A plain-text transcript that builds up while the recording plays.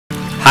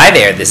Hi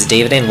there, this is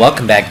David and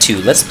welcome back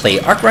to Let's Play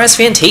Rise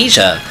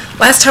Fantasia.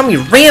 Last time we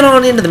ran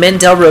on into the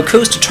Pendant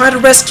coast to try to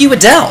rescue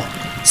Adele.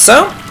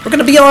 So, we're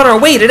gonna be on our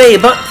way today,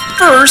 but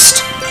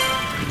first,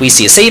 we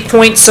see a save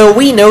point, so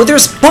we know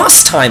there's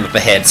boss time up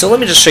ahead. So let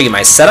me just show you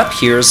my setup.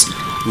 Here's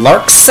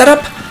Lark's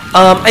setup.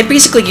 I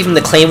basically gave him the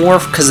Claymore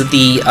because of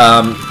the,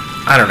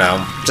 I don't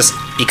know, just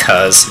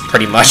because,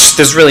 pretty much.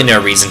 There's really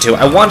no reason to.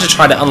 I wanted to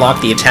try to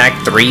unlock the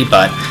Attack 3,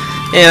 but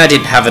I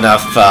didn't have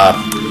enough,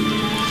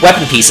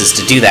 weapon pieces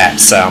to do that,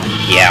 so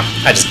yeah,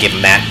 I just give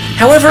him that.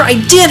 However, I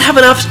did have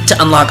enough to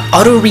unlock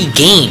Auto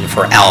Regain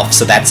for Elf,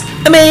 so that's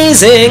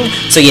amazing!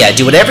 So yeah,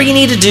 do whatever you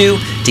need to do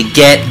to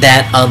get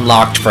that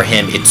unlocked for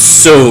him. It's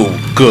so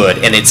good,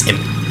 and it's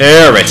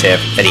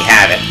imperative that he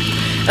have it.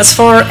 As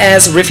far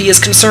as Riffy is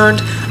concerned,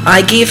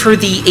 I gave her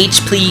the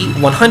HP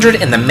 100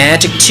 and the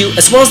Magic 2,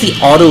 as well as the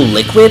Auto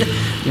Liquid,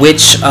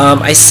 which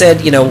I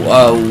said, you know,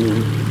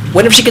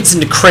 whenever she gets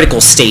into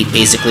critical state,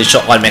 basically, she'll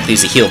automatically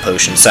use a heal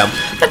potion, so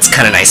that's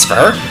kind of nice for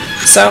her.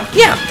 So,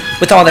 yeah,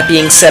 with all that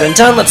being said and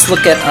done, let's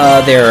look at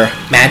their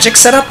magic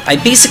setup. I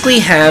basically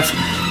have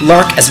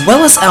Lark as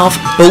well as Elf,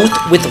 both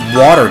with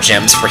water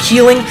gems for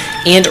healing,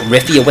 and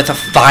Riffia with a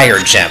fire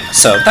gem,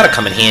 so that'll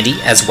come in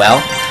handy as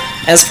well.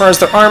 As far as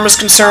their armor is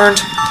concerned,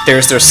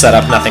 there's their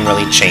setup, nothing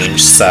really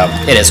changed, so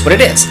it is what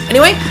it is.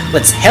 Anyway,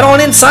 let's head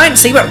on inside and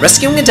see about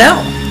rescuing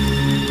Adele.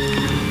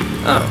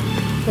 Oh,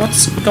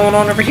 what's going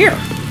on over here?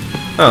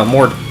 Oh,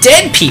 more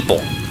dead people!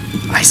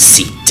 I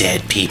see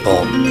dead people.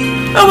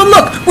 Oh, and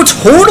look! We're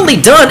totally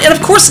done! And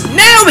of course,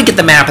 now we get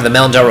the map of the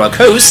Pendant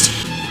coast!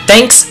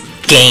 Thanks,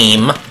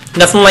 game!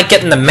 Nothing like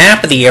getting the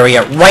map of the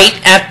area right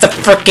at the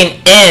frickin'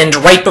 end,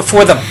 right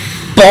before the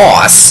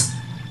boss!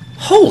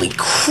 Holy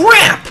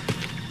crap!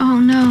 Oh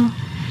no.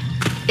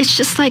 It's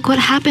just like what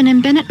happened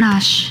in Pendant.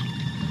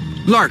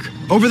 Lark,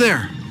 over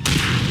there!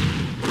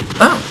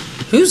 Oh,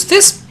 who's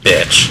this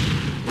bitch?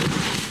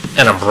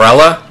 An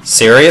umbrella?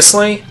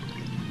 Seriously?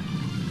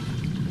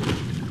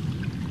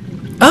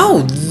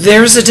 Oh,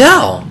 there's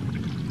Adele.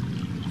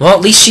 Well,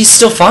 at least she's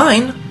still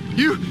fine.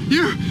 You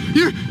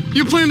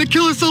planned to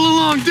kill us all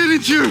along,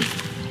 didn't you?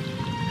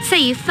 So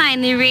you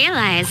finally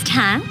realized,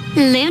 huh?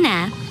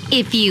 Luna,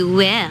 if you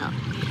will.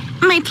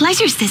 My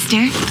pleasure,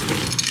 sister.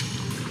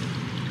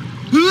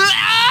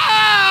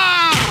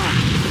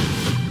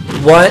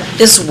 What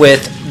is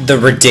with the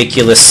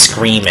ridiculous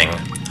screaming?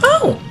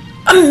 Oh,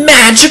 a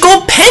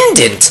magical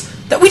pendant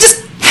that we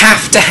just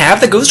have to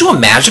have that goes to a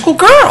magical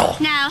girl.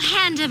 Now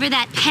hand over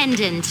that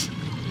pendant.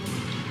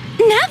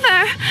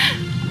 Never!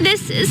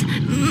 This is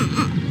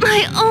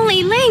my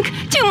only link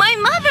to my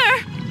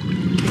mother!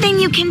 Then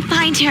you can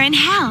find her in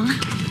hell.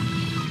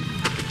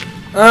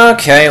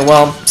 Okay,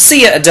 well,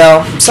 see ya,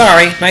 Adele.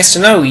 Sorry, nice to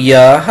know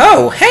ya.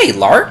 Oh, hey,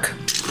 Lark.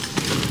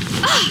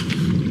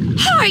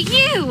 Who are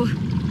you?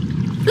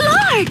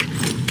 Lark!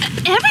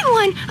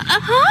 Everyone,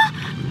 huh?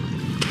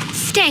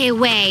 Stay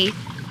away.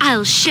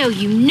 I'll show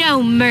you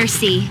no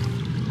mercy.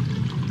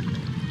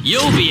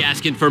 You'll be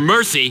asking for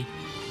mercy.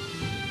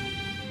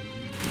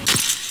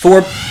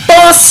 For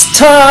boss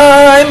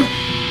time!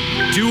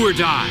 Do or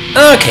die.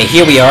 Okay,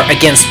 here we are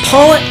against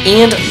Paula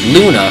and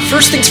Luna.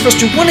 First things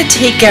first, we want to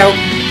take out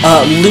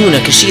Luna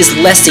because she has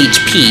less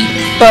HP.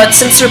 But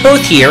since they're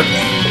both here,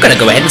 we're going to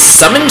go ahead and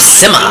summon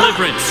Sima.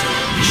 Deliverance,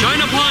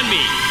 shine upon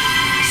me.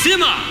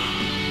 Sima!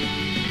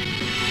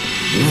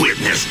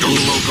 Witness the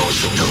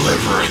logos of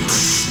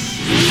deliverance.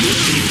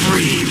 Be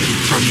freed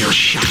from your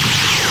shackles.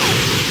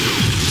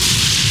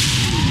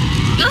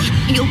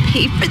 You'll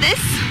pay for this?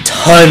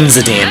 Tons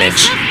of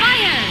damage.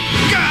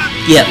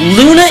 Yeah,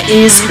 Luna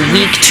is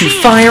weak to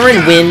fire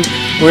and wind,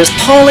 whereas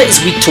Paula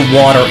is weak to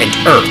water and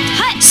earth.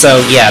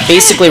 So yeah,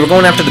 basically we're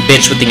going after the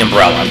bitch with the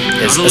umbrella,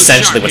 is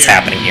essentially what's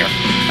happening here.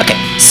 Okay,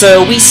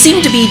 so we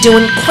seem to be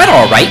doing quite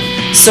alright.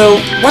 So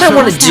what I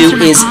want to do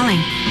is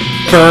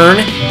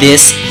burn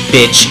this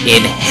bitch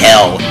in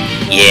hell.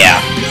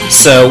 Yeah.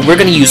 So we're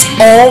going to use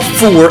all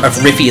 4 of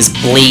Riffia's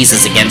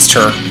blazes against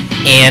her,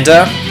 and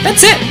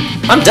that's it.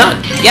 I'm done.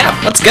 Yeah,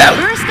 let's go.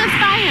 Burst of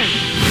fire.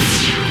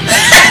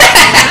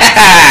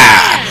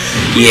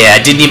 Yeah,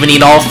 I didn't even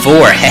need all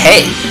 4.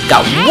 Hey,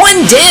 got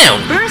 1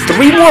 down.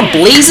 3 more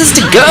blazes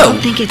to go.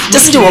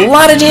 Doesn't do a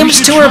lot of damage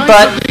to her,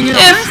 but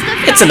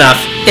it's enough.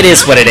 It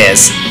is what it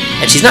is.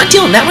 And she's not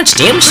dealing that much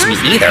damage to me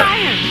either.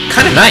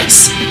 Kind of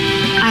nice.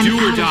 Do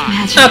or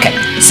die. Okay,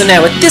 so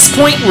now at this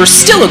point, we're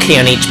still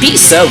okay on HP,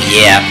 so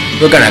yeah,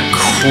 we're gonna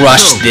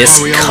crush this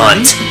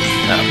cunt.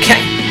 Okay.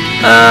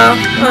 Well,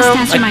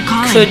 I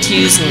could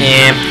use,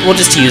 we'll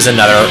just use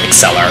another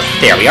Acceler.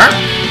 There we are.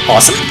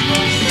 Awesome.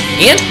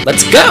 And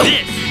let's go.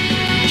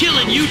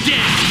 Killing you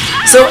dead.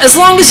 So as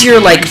long as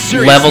you're, like,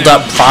 leveled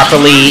up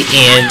properly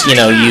and, you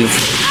know, you've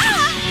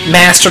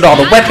mastered all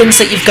the weapons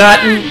that you've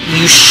gotten,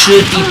 you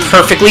should be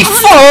perfectly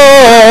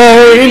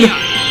fine.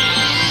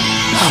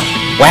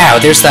 Wow,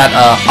 there's that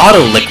auto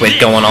liquid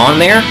going on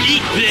there.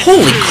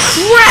 Holy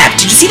crap!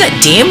 Did you see that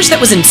damage? That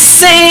was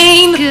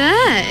insane!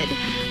 Good.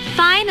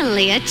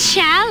 Finally a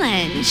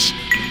challenge.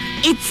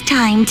 It's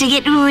time to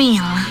get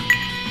real.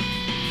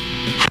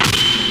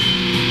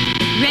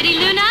 Ready,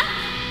 Luna?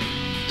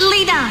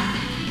 be done.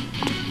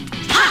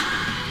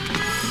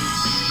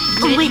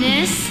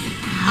 Witness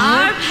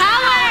our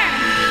power.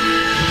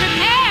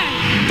 Prepare.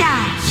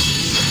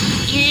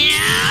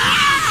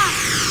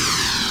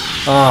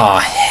 Oh,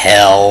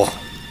 hell.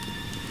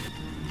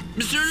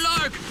 Mr.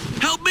 Lark,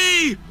 help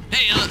me!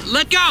 Hey,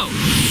 let go!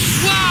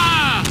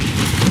 Wah!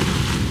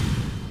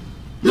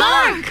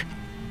 Lark!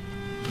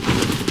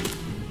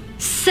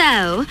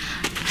 So,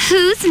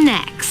 who's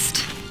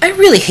next? I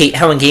really hate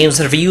how in games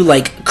whenever you,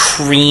 like,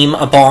 cream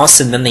a boss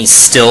and then they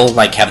still,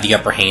 like, have the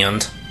upper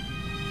hand.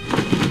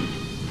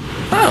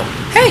 Oh,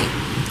 hey!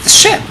 The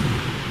ship!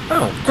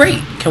 Oh,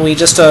 great. Can we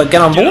just,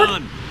 get on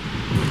board?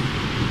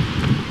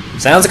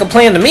 Sounds like a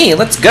plan to me.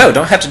 Let's go.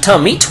 Don't have to tell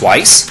me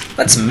twice.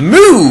 Let's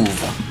move!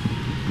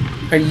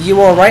 Are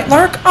you alright,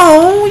 Lark?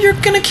 Oh, you're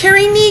gonna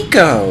carry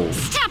Nico!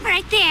 Stop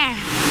right there.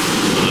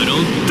 I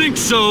don't think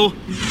so.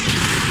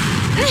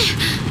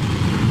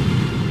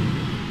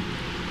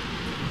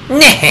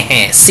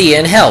 Nah, see you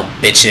in hell,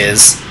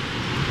 bitches.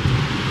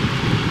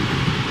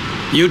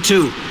 You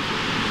too.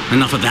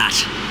 Enough of that.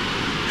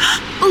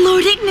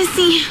 Lord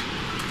Ignacy.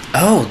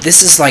 Oh,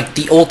 this is like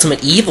the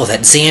ultimate evil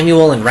that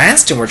Samuel and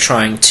Rastin were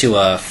trying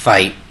to,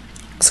 fight.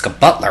 It's like a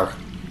butler.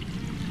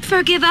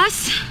 Forgive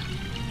us.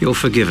 You're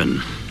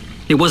forgiven.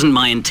 It wasn't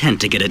my intent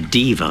to get a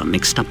diva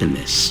mixed up in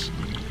this.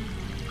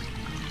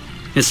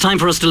 It's time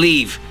for us to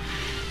leave.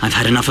 I've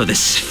had enough of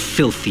this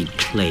filthy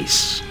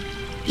place.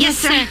 Yes,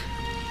 sir.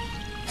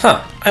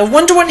 Huh. I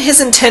wonder what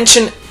his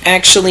intention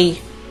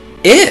actually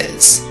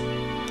is.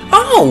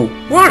 Oh,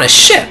 we're on a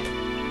ship.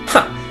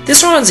 Huh.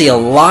 This reminds me a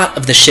lot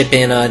of the ship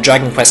in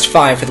Dragon Quest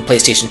V for the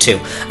PlayStation 2.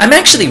 I'm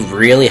actually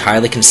really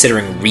highly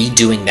considering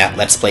redoing that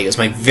Let's Play. It was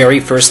my very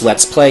first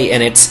Let's Play,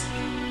 and it's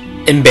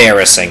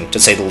embarrassing, to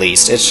say the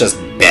least. It's just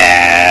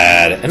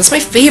bad. And it's my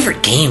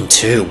favorite game,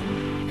 too.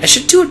 I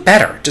should do it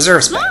better. It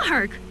deserves better.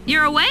 Lark,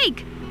 you're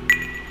awake.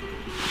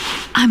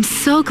 I'm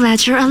so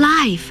glad you're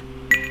alive.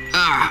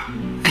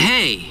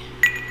 Hey.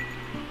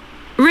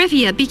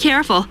 Rivia, be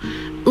careful.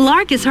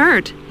 Lark is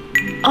hurt.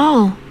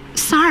 Oh,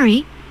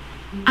 sorry.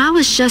 I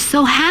was just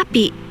so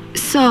happy.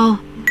 So...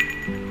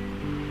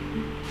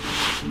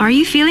 Are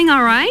you feeling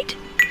all right?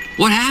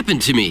 What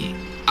happened to me?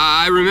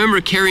 I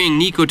remember carrying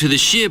Nico to the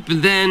ship,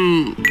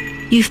 then...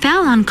 You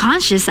fell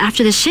unconscious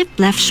after the ship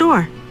left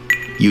shore.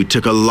 You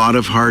took a lot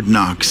of hard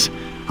knocks.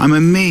 I'm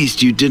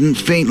amazed you didn't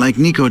faint like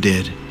Nico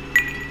did.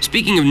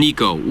 Speaking of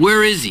Nico,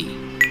 where is he?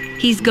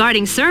 He's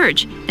guarding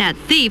Serge, that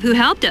thief who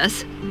helped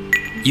us.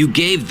 You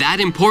gave that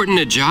important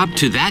a job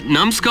to that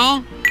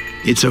numbskull?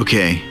 It's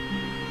okay.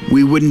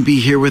 We wouldn't be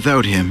here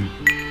without him.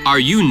 Are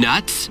you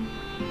nuts?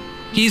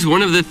 He's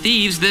one of the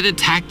thieves that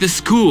attacked the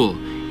school.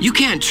 You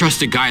can't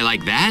trust a guy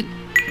like that.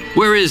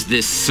 Where is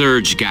this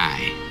Serge guy?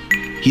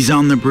 He's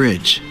on the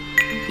bridge.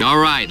 All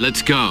right,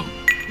 let's go.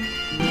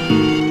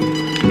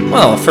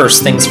 Well,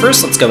 first things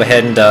first, let's go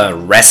ahead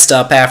and rest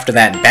up after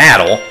that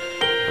battle.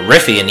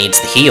 Rivia needs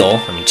the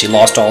heal. I mean, she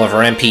lost all of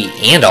her MP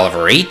and all of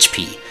her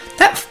HP.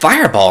 That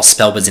fireball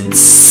spell was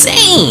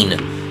insane!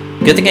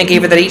 Good thing I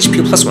gave her that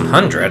HP plus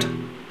 100.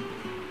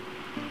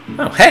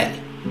 Oh, hey.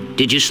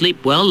 Did you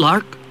sleep well,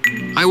 Lark?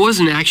 I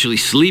wasn't actually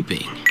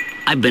sleeping.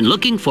 I've been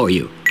looking for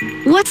you.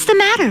 What's the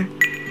matter?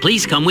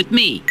 Please come with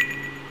me.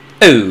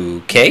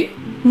 Okay.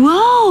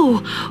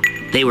 Whoa!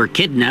 They were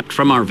kidnapped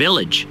from our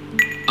village.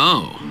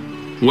 Oh.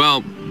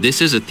 Well,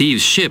 this is a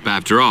thieves' ship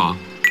after all.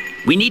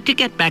 We need to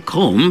get back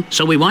home,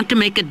 so we want to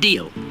make a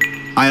deal.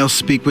 I'll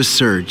speak with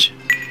Serge.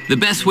 The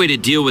best way to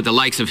deal with the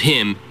likes of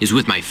him is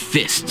with my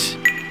fists.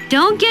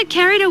 Don't get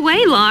carried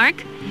away,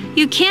 Lark.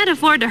 You can't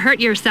afford to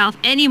hurt yourself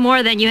any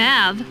more than you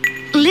have.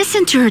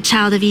 Listen to her,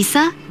 Child of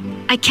Issa.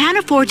 I can't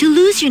afford to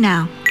lose you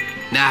now.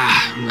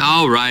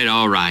 All right,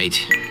 all right.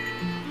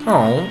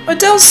 Oh,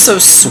 Adele's so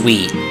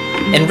sweet.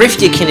 And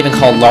Rivia can't even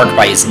call Lark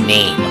by his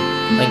name.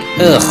 Like,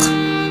 ugh.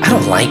 I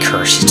don't like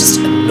her. She's just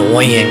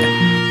annoying.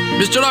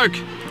 Mr. Lark,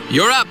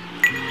 you're up.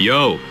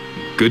 Yo,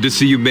 good to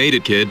see you made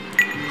it, kid.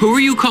 Who are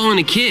you calling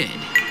a kid?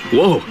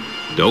 Whoa,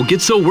 don't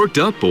get so worked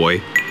up,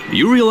 boy.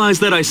 You realize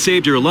that I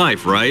saved your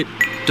life, right?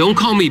 Don't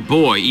call me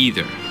boy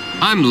either.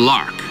 I'm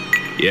Lark.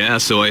 Yeah,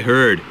 so I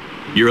heard.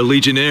 You're a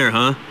Legionnaire,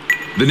 huh?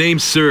 The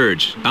name's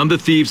Serge. I'm the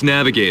Thieves'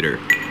 Navigator.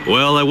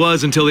 Well, I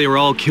was until they were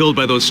all killed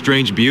by those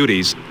strange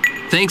beauties.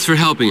 Thanks for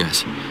helping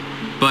us.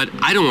 But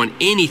I don't want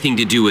anything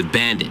to do with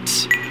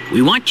bandits.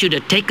 We want you to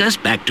take us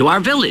back to our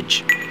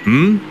village.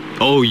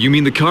 Oh, you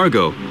mean the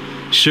cargo?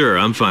 Sure,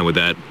 I'm fine with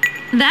that.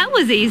 That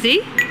was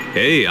easy.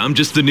 Hey, I'm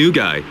just the new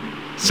guy.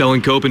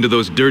 Selling coping to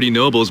those dirty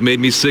nobles made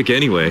me sick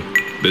anyway.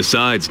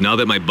 Besides, now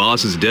that my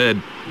boss is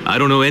dead, I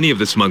don't know any of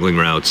the smuggling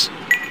routes.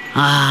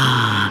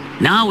 Ah,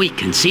 now we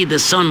can see the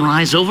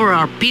sunrise over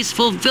our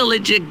peaceful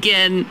village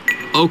again.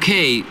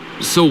 Okay,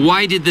 so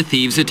why did the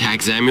thieves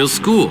attack Samuel's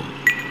school?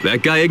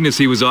 That guy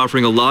Ignacy was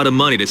offering a lot of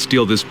money to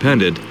steal this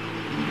pendant.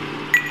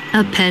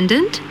 A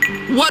pendant?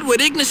 What would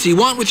Ignacy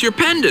want with your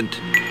pendant?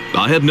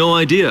 I have no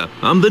idea.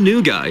 I'm the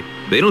new guy.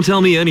 They don't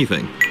tell me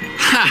anything.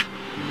 Ha!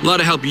 A lot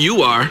of help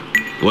you are.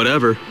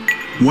 Whatever.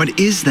 What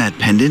is that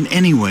pendant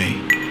anyway?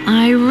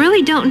 I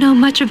really don't know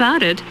much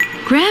about it.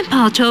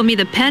 Grandpa told me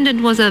the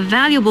pendant was a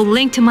valuable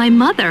link to my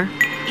mother.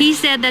 He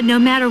said that no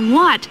matter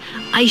what,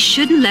 I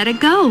shouldn't let it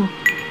go.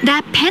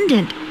 That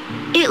pendant,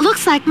 it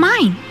looks like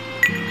mine.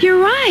 You're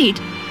right.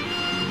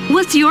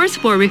 What's yours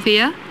for,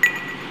 Rufia?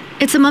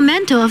 It's a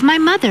memento of my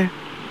mother.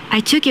 I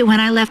took it when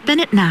I left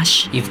Bennett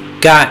Nash.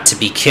 You've got to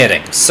be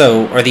kidding.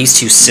 So, are these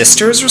two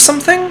sisters or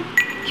something?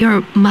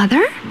 Your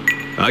mother?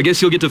 I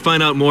guess you'll get to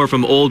find out more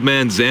from Old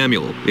Man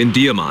Samuel in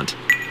Diamant.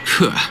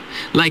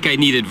 Like I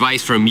need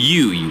advice from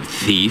you, you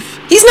thief.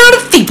 He's not a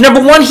thief.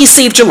 Number one, he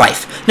saved your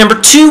life. Number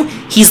two,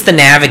 he's the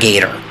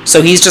navigator.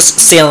 So he's just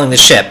sailing the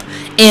ship.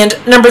 And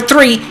number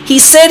three, he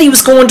said he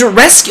was going to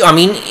rescue...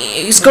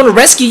 he's going to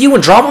rescue you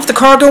and drop off the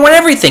cargo and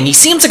everything. He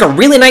seems like a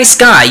really nice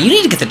guy. You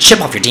need to get the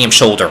chip off your damn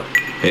shoulder.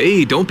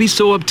 Hey, don't be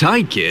so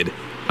uptight, kid.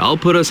 I'll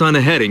put us on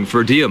a heading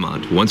for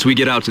Diamant once we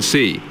get out to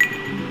sea.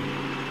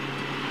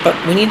 But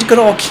we need to go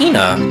to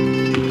Alkina.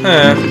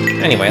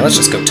 Anyway, let's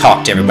just go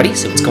talk to everybody,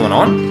 see what's going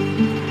on.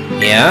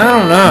 Yeah, I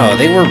don't know.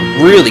 They were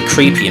really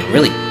creepy and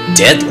really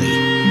deadly.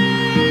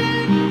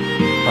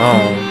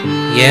 Oh,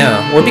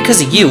 yeah. Or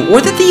because of you.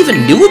 Or that they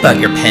even knew about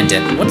your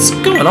pendant. What's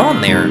going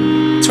on there?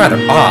 It's rather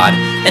odd.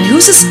 And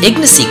who's this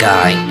Ignacy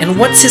guy? And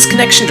what's his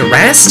connection to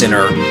Rastin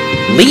or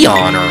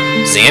Leon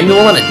or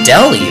Samuel and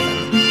Adele even?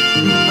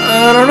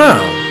 I don't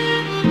know.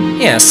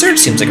 Yeah, Serge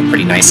seems like a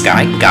pretty nice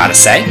guy, gotta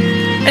say.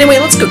 Anyway,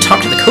 let's go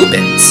talk to the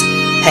Copans.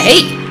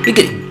 Hey, we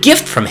get a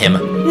gift from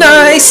him.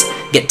 Nice!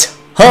 Get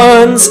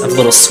tons of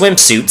little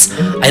swimsuits.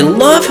 I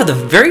love how the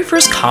very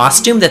first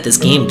costume that this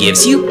game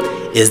gives you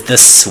is the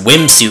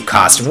swimsuit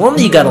costume.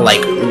 Normally you gotta,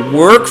 like,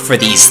 work for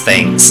these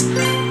things.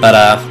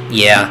 But,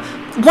 yeah.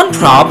 One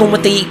problem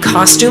with the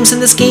costumes in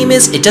this game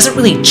is it doesn't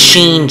really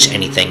change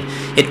anything.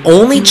 It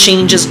only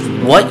changes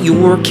what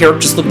your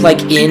characters look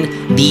like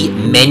in the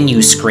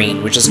menu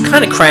screen, which is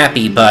kind of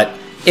crappy, but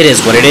it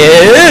is what it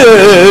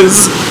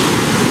is.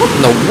 What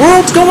in the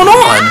world's going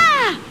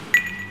on?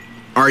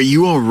 Are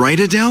you all right,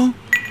 Adele?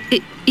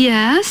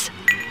 Yes?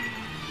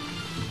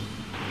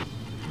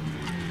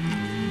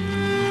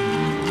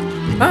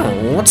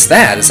 Oh, what's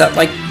that? Is that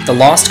like the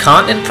lost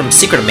continent from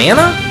Secret of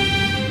Mana?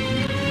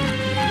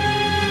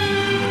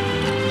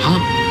 Huh?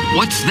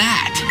 What's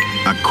that?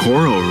 A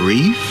coral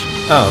reef?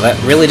 Oh, that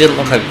really didn't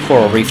look like a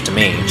coral reef to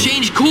me.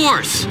 Change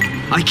course!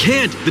 I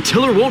can't! The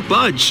tiller won't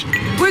budge!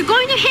 We're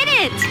going to hit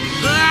it!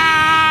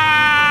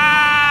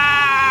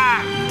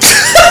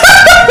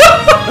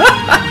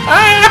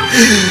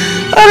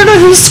 I don't know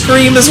whose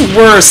scream is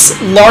worse,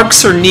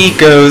 Lark's or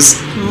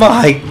Nico's.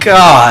 My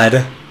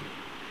god.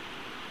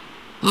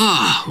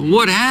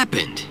 What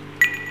happened?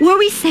 Were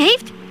we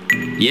saved?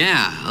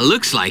 Yeah,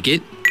 looks like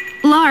it.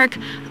 Lark,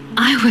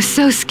 I was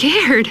so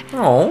scared.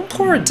 Oh,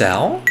 poor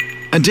Adele.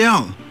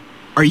 Adele,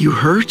 are you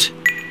hurt?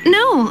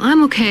 No,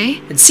 I'm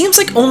okay. It seems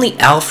like only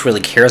Alf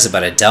really cares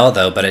about Adele,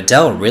 though, but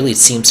Adele really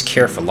seems to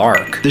care for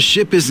Lark. The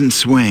ship isn't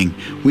swaying.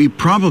 We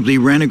probably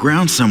ran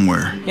aground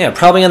somewhere. Yeah,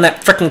 probably on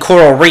that frickin'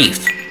 coral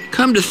reef.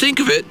 Come to think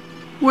of it,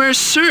 where's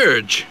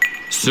Serge?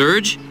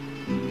 Serge?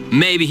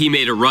 Maybe he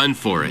made a run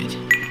for it.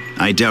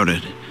 I doubt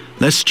it.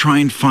 Let's try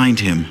and find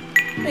him.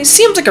 He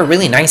seems like a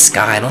really nice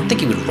guy. I don't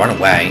think he would run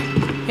away.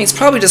 He's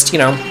probably just,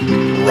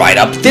 right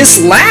up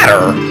this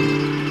ladder.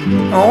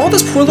 Oh,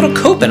 this poor little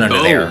Copen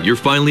under there. Oh, you're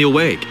finally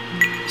awake.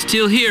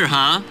 Still here,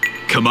 huh?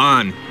 Come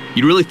on.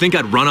 You really think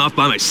I'd run off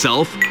by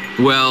myself?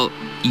 Well,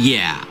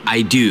 yeah,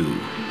 I do.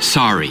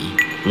 Sorry.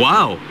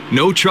 Wow,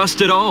 no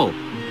trust at all.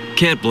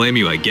 Can't blame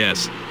you, I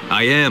guess.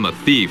 I am a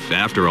thief,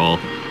 after all.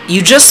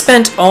 You just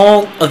spent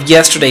all of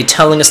yesterday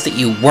telling us that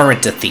you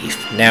weren't a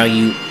thief. Now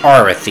you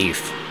are a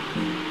thief.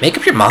 Make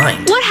up your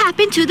mind. What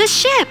happened to the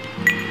ship?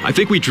 I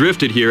think we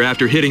drifted here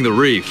after hitting the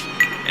reef.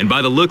 And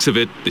by the looks of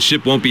it, the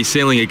ship won't be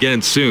sailing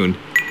again soon.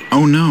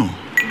 Oh no.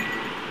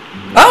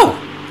 Oh!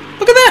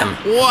 Look at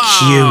them!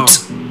 Wow!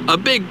 Cute. A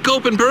big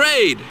Copen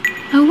parade!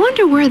 I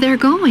wonder where they're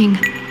going.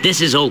 This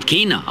is Old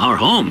Kina, our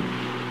home.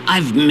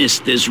 I've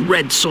missed this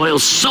red soil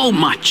so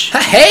much.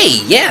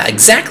 Hey, yeah,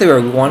 exactly where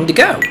we wanted to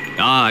go.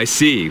 Ah, I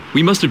see.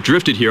 We must have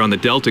drifted here on the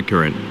Delta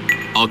current.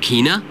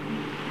 Alkina?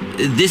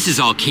 This is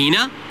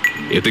Alkina?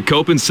 If the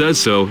Copen says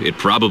so, it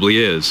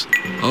probably is.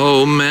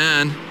 Oh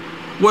man,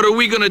 what are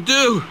we gonna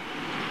do?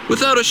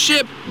 Without a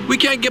ship, we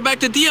can't get back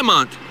to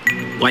Diamant.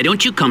 Why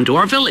don't you come to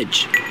our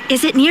village?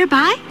 Is it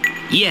nearby?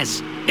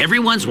 Yes,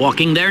 everyone's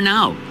walking there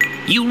now.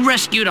 You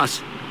rescued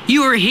us.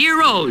 You're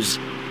heroes.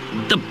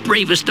 The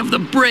bravest of the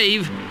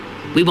brave.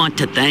 We want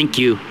to thank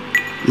you.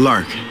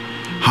 Lark,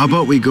 how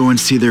about we go and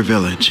see their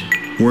village?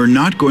 We're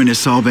not going to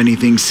solve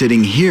anything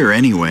sitting here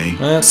anyway.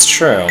 That's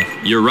true.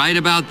 You're right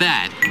about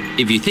that.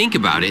 If you think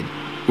about it,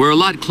 we're a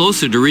lot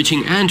closer to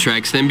reaching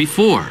Antrax than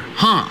before,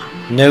 huh?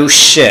 No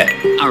shit.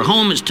 Our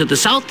home is to the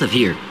south of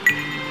here.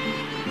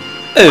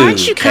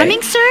 Aren't you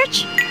coming,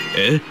 Serge?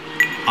 Eh?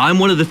 I'm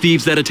one of the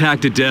thieves that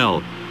attacked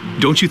Adele.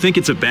 Don't you think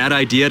it's a bad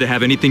idea to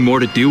have anything more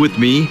to do with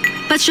me?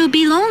 But she'll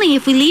be lonely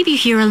if we leave you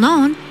here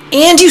alone.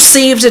 And you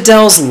saved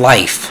Adele's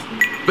life.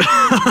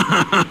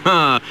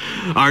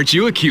 Aren't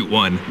you a cute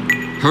one?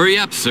 Hurry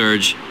up,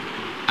 Serge.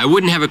 I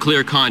wouldn't have a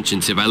clear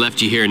conscience if I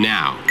left you here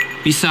now.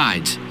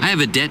 Besides, I have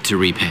a debt to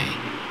repay.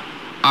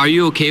 Are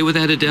you okay with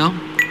that, Adele?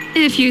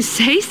 If you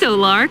say so,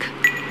 Lark.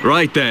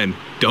 Right then.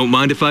 Don't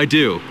mind if I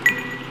do.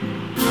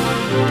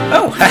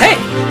 Oh,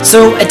 hey!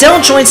 So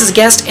Adele joins as a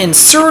guest and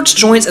Serge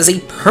joins as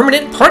a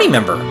permanent party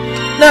member.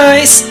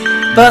 Nice!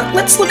 But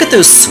let's look at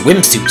those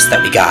swimsuits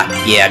that we got.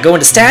 Yeah, go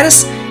into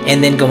status,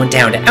 and then going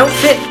down to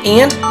outfit,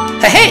 and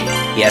hey!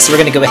 Yeah, so we're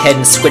gonna go ahead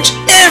and switch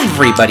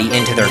everybody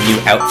into their new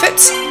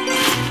outfits.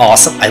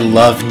 Awesome, I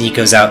love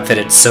Nico's outfit,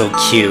 it's so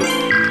cute.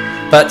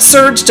 But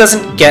Serge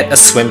doesn't get a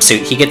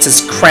swimsuit, he gets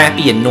his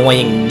crappy,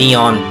 annoying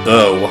neon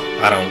bow.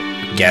 I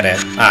don't get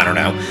it, I don't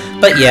know.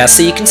 But yeah,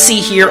 so you can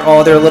see here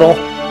all their little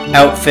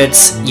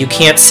outfits. You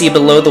can't see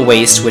below the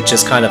waist, which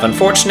is kind of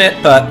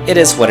unfortunate, but it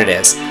is what it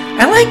is.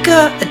 I like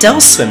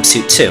Adele's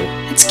swimsuit too,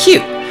 it's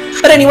cute.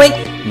 But anyway,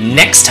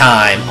 next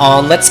time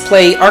on Let's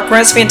Play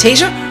Arc-Raz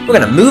Fantasia, we're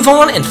going to move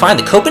on and find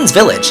the Copen's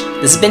village.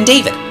 This has been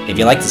David. If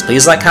you like this,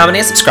 please like, comment,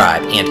 and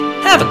subscribe, and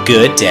have a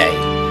good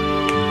day.